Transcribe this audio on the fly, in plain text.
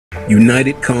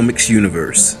United Comics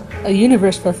Universe. A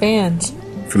universe for fans.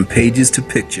 From pages to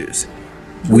pictures,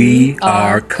 we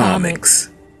are comics.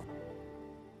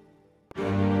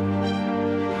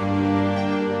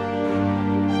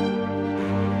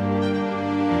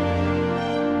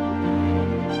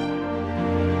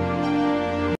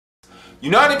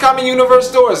 United Comic Universe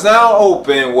store is now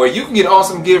open, where you can get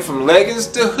awesome gear from leggings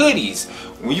to hoodies.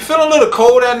 When you feel a little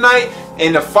cold at night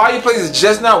and the fireplace is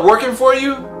just not working for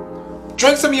you,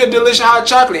 drink some of your delicious hot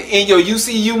chocolate in your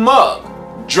UCU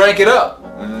mug. Drink it up.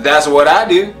 That's what I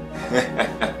do.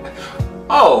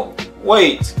 Oh,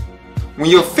 wait.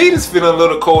 When your feet is feeling a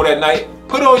little cold at night,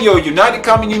 put on your United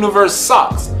Comic Universe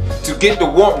socks to get the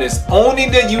warmness only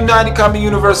the United Comic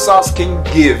Universe socks can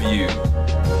give you.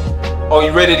 Are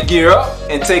you ready to gear up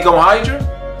and take on Hydra?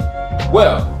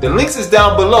 Well, the links is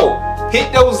down below.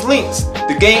 Hit those links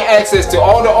to gain access to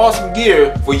all the awesome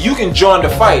gear where you can join the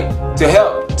fight to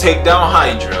help take down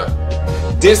Hydra.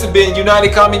 This has been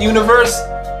United Comic Universe.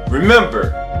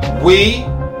 Remember, we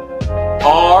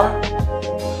are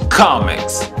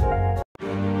comics.